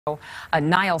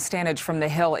Niall Stanage from The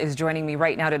Hill is joining me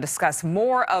right now to discuss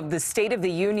more of the State of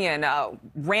the Union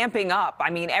ramping up.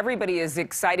 I mean, everybody is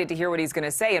excited to hear what he's going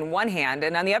to say on one hand,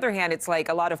 and on the other hand, it's like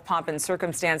a lot of pomp and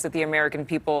circumstance that the American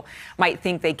people might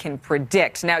think they can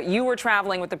predict. Now, you were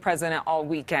traveling with the president all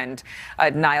weekend,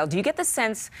 Niall. Do you get the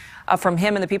sense from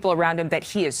him and the people around him that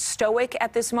he is stoic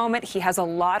at this moment? He has a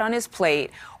lot on his plate,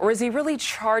 or is he really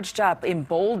charged up,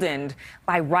 emboldened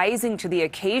by rising to the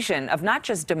occasion of not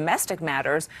just domestic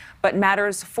matters, but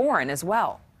matters foreign as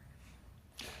well?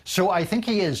 So I think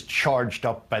he is charged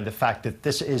up by the fact that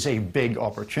this is a big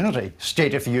opportunity.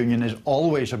 State of the Union is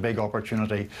always a big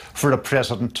opportunity for a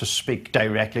president to speak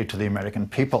directly to the American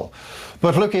people.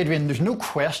 But look, Adrienne, there's no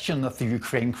question that the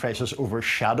Ukraine crisis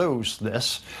overshadows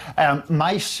this.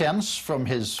 My sense from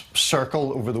his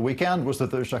circle over the weekend was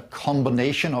that there's a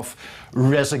combination of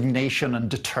resignation and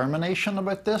determination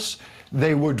about this.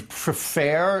 They would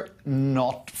prefer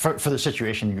not for the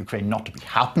situation in Ukraine not to be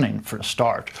happening, for a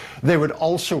start. They would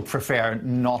also prefer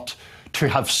not to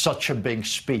have such a big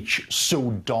speech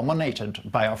so dominated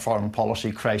by a foreign policy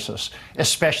crisis,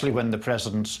 especially when the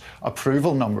president's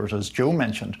approval numbers, as Joe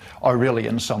mentioned, are really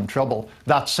in some trouble.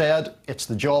 That said, it's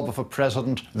the job of a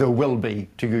president. There will be,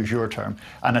 to use your term,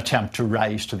 an attempt to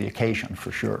rise to the occasion,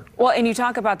 for sure. Well, and you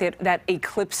talk about that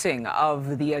eclipsing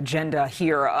of the agenda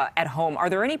here at home. Are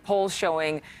there any polls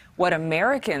showing what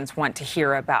Americans want to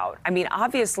hear about? I mean,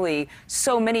 obviously,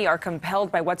 so many are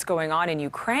compelled by what's going on in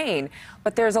Ukraine,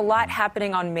 but there's a lot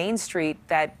happening on Main Street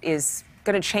that is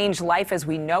going to change life as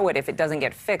we know it if it doesn't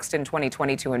get fixed in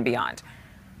 2022 and beyond.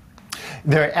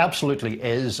 There absolutely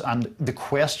is, and the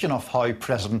question of how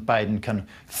President Biden can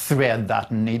thread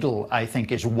that needle, I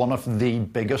think, is one of the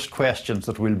biggest questions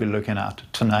that we'll be looking at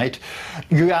tonight.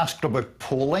 You asked about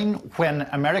polling. When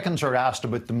Americans are asked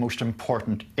about the most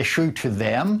important issue to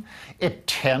them, it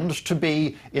tends to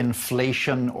be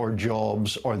inflation or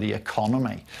jobs or the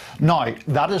economy. Now,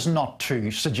 that is not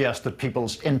to suggest that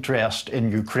people's interest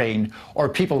in Ukraine or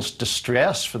people's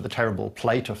distress for the terrible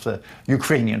plight of the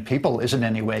Ukrainian people is in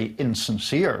any way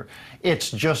insincere.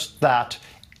 It's just that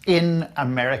in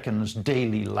Americans'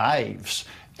 daily lives,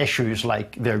 issues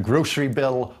like their grocery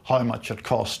bill, how much it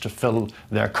costs to fill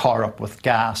their car up with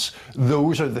gas,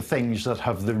 those are the things that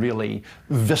have the really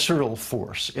visceral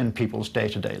force in people's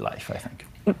day-to-day life, I think.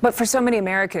 But for so many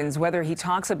Americans, whether he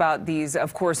talks about these,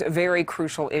 of course, very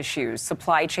crucial issues,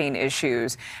 supply chain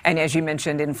issues, and as you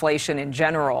mentioned, inflation in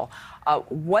general,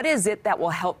 what is it that will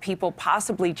help people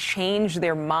possibly change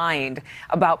their mind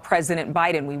about President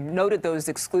Biden? We noted those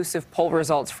exclusive poll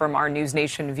results from our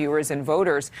NewsNation viewers and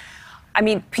voters. I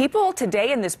mean, people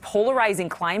today in this polarizing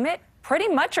climate pretty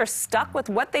much are stuck with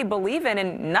what they believe in,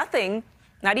 and nothing,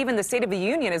 not even the State of the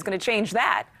Union, is going to change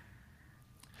that.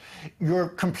 You're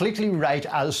completely right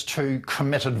as to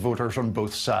committed voters on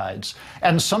both sides.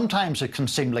 And sometimes it can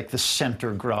seem like the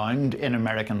center ground in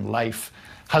American life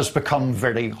has become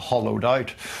very hollowed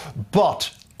out.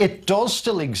 But it does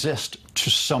still exist to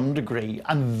some degree,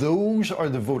 and those are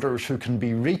the voters who can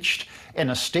be reached in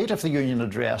a State of the Union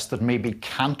address that maybe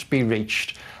can't be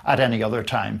reached at any other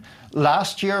time.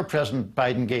 Last year, President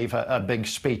Biden gave a big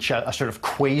speech, a sort of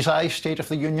quasi-State of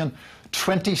the Union.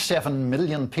 27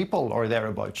 million people or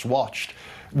thereabouts watched.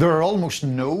 There are almost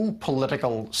no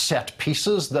political set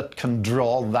pieces that can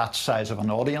draw that size of an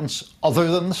audience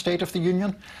other than the State of the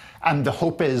Union. And the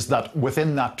hope is that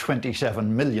within that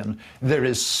 27 million, there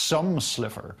is some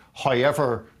sliver,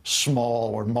 however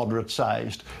small or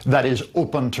moderate-sized, that is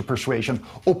open to persuasion,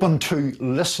 open to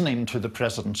listening to the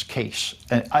president's case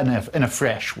in a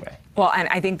fresh way. Well, and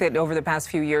I think that over the past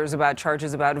few years about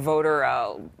charges about voter,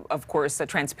 of course, the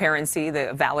transparency,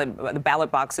 the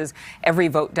ballot boxes, every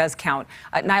vote does count.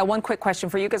 Niall, one quick question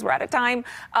for you because we're out of time.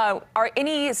 Are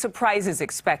any surprises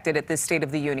expected at this State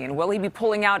of the Union? Will he be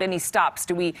pulling out any stops?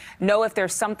 Do we know if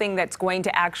there's something that's going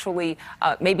to actually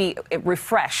maybe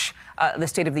refresh the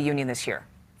State of the Union this year?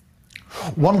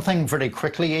 One thing very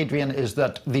quickly, Adrienne, is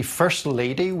that the First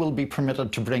Lady will be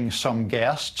permitted to bring some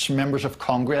guests. Members of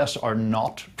Congress are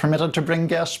not permitted to bring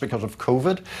guests because of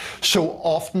COVID. So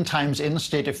oftentimes in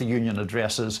State of the Union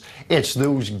addresses, it's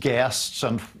those guests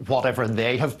and whatever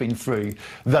they have been through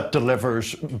that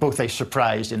delivers both a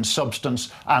surprise in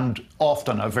substance and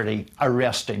often a very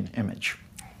arresting image.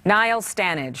 Niall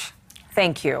Stanage,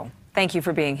 thank you. Thank you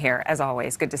for being here, as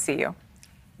always. Good to see you.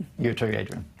 You too,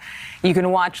 Adrienne. You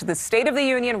can watch the State of the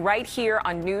Union right here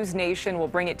on NewsNation. We'll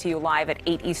bring it to you live at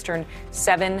 8 Eastern,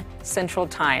 7 Central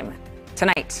Time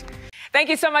tonight. Thank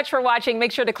you so much for watching.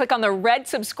 Make sure to click on the red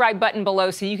subscribe button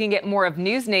below so you can get more of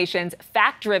NewsNation's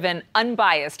fact-driven,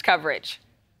 unbiased coverage.